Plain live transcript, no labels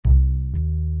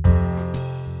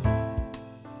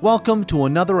Welcome to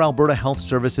another Alberta Health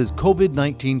Services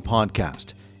COVID-19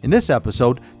 podcast. In this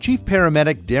episode, Chief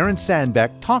Paramedic Darren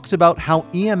Sandbeck talks about how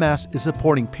EMS is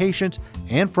supporting patients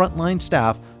and frontline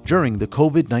staff during the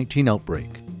COVID-19 outbreak.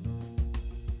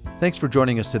 Thanks for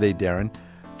joining us today, Darren.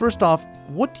 First off,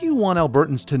 what do you want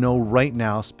Albertans to know right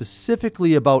now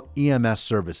specifically about EMS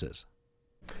services?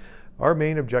 Our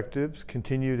main objectives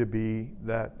continue to be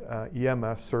that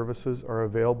EMS services are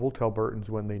available to Albertans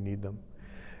when they need them.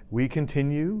 We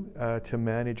continue to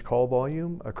manage call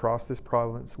volume across this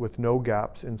province with no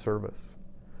gaps in service.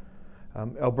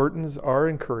 Albertans are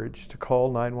encouraged to call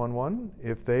 911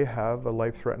 if they have a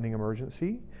life-threatening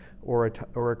emergency or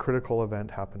a critical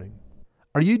event happening.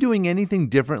 Are you doing anything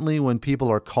differently when people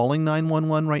are calling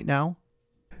 911 right now?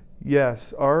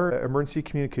 Yes, our emergency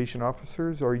communication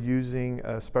officers are using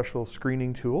a special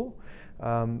screening tool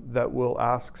that will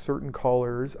ask certain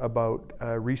callers about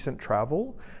recent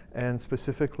travel and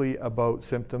specifically about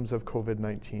symptoms of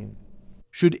COVID-19.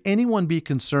 Should anyone be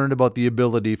concerned about the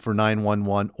ability for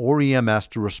 911 or EMS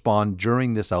to respond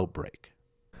during this outbreak?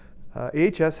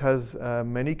 AHS has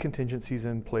many contingencies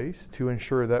in place to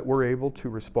ensure that we're able to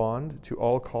respond to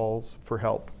all calls for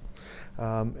help.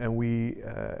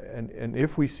 And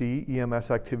if we see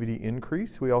EMS activity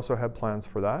increase, we also have plans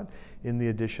for that in the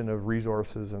addition of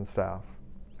resources and staff.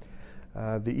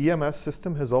 The EMS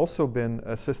system has also been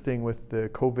assisting with the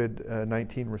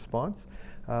COVID-19 response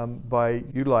by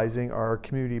utilizing our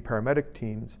community paramedic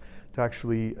teams to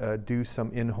actually do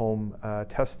some in-home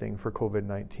testing for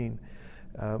COVID-19.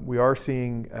 We are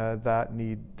seeing that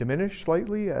need diminish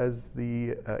slightly as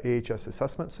the AHS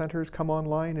assessment centers come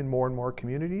online in more and more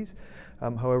communities.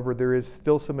 However, there is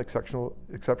still some exceptional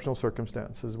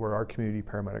circumstances where our community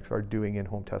paramedics are doing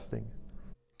in-home testing.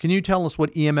 Can you tell us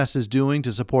what EMS is doing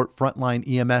to support frontline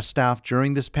EMS staff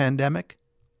during this pandemic?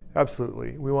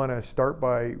 Absolutely. We want to start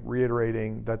by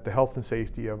reiterating that the health and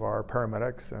safety of our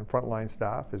paramedics and frontline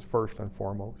staff is first and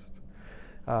foremost.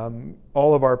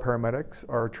 All of our paramedics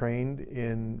are trained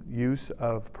in use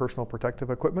of personal protective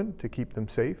equipment to keep them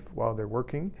safe while they're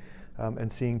working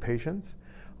and seeing patients.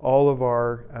 All of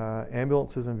our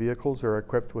ambulances and vehicles are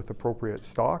equipped with appropriate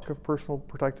stock of personal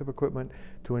protective equipment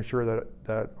to ensure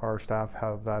that our staff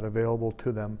have that available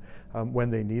to them when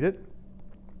they need it.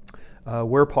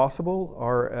 Where possible,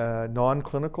 our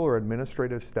non-clinical or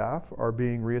administrative staff are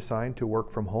being reassigned to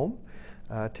work from home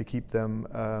to keep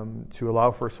them, to allow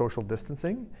for social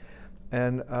distancing.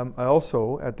 And I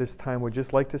also, at this time, would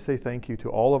just like to say thank you to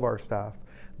all of our staff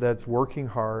that's working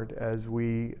hard as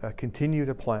we continue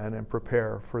to plan and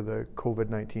prepare for the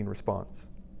COVID-19 response.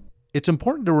 It's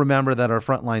important to remember that our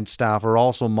frontline staff are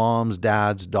also moms,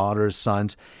 dads, daughters,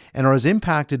 sons, and are as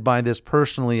impacted by this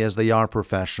personally as they are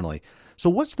professionally.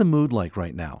 So what's the mood like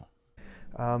right now?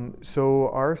 So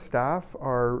our staff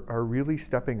are really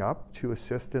stepping up to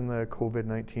assist in the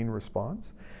COVID-19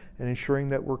 response and ensuring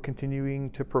that we're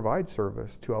continuing to provide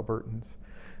service to Albertans.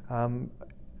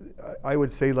 I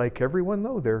would say, like everyone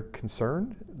though, they're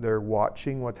concerned, they're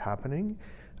watching what's happening.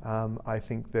 I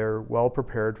think they're well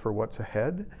prepared for what's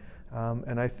ahead.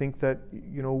 And I think that,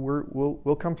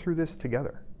 we'll come through this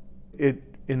together. It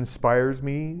inspires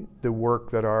me, the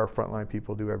work that our frontline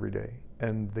people do every day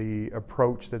and the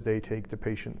approach that they take to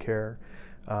patient care,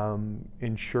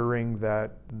 ensuring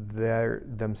that they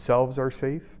themselves are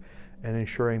safe and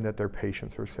ensuring that their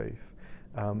patients are safe.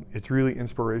 It's really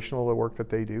inspirational, the work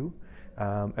that they do,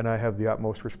 and I have the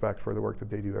utmost respect for the work that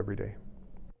they do every day.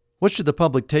 What should the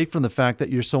public take from the fact that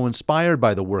you're so inspired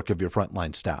by the work of your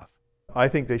frontline staff? I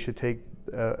think they should take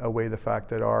away the fact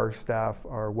that our staff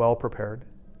are well prepared.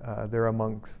 They're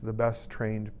amongst the best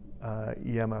trained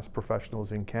EMS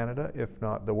professionals in Canada, if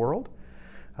not the world.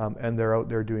 And they're out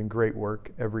there doing great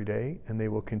work every day, and they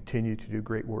will continue to do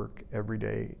great work every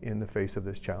day in the face of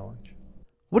this challenge.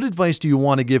 What advice do you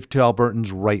want to give to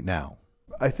Albertans right now?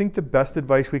 I think the best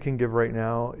advice we can give right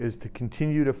now is to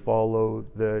continue to follow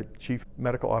the Chief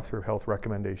Medical Officer of Health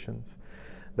recommendations.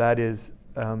 That is,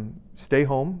 stay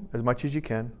home as much as you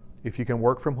can. If you can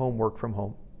work from home, work from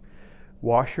home.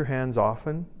 Wash your hands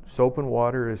often. Soap and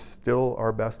water is still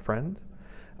our best friend.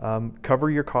 Cover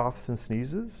your coughs and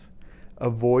sneezes.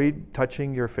 Avoid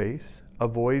touching your face.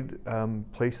 Avoid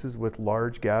places with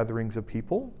large gatherings of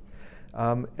people.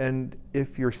 And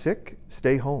if you're sick,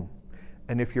 stay home.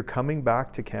 And if you're coming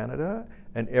back to Canada,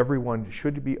 and everyone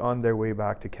should be on their way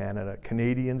back to Canada,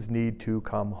 Canadians need to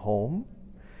come home,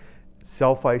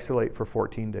 self-isolate for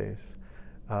 14 days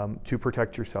to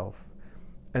protect yourself.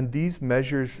 And these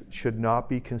measures should not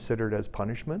be considered as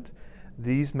punishment.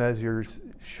 These measures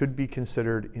should be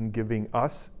considered in giving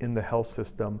us in the health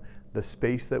system the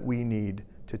space that we need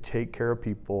to take care of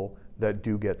people that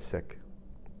do get sick.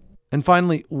 And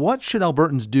finally, what should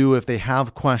Albertans do if they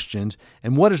have questions,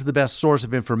 and what is the best source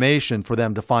of information for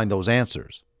them to find those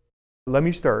answers? Let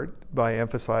me start by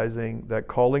emphasizing that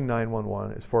calling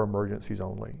 911 is for emergencies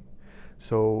only.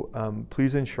 So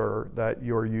please ensure that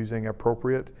you're using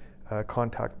appropriate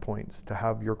contact points to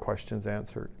have your questions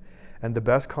answered. And the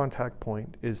best contact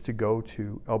point is to go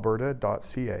to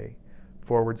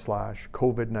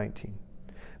alberta.ca/COVID-19.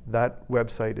 That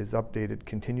website is updated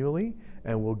continually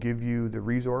and will give you the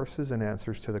resources and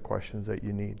answers to the questions that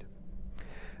you need.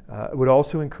 I would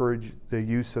also encourage the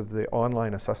use of the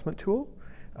online assessment tool,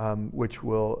 which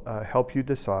will help you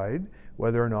decide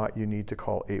whether or not you need to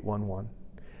call 811.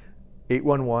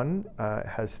 811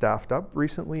 has staffed up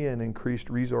recently and increased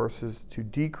resources to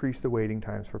decrease the waiting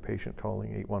times for patient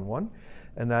calling 811,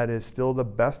 and that is still the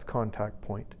best contact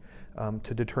point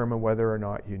to determine whether or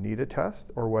not you need a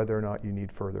test or whether or not you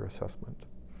need further assessment.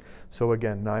 So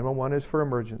again, 911 is for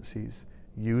emergencies.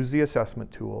 Use the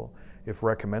assessment tool. If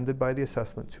recommended by the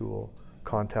assessment tool,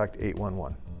 contact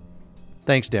 811.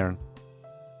 Thanks, Darren.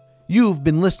 You've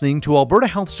been listening to Alberta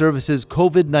Health Services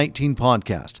COVID-19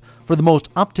 podcast. For the most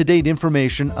up-to-date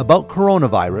information about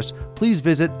coronavirus, please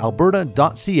visit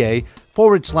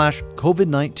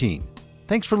alberta.ca/COVID-19.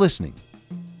 Thanks for listening.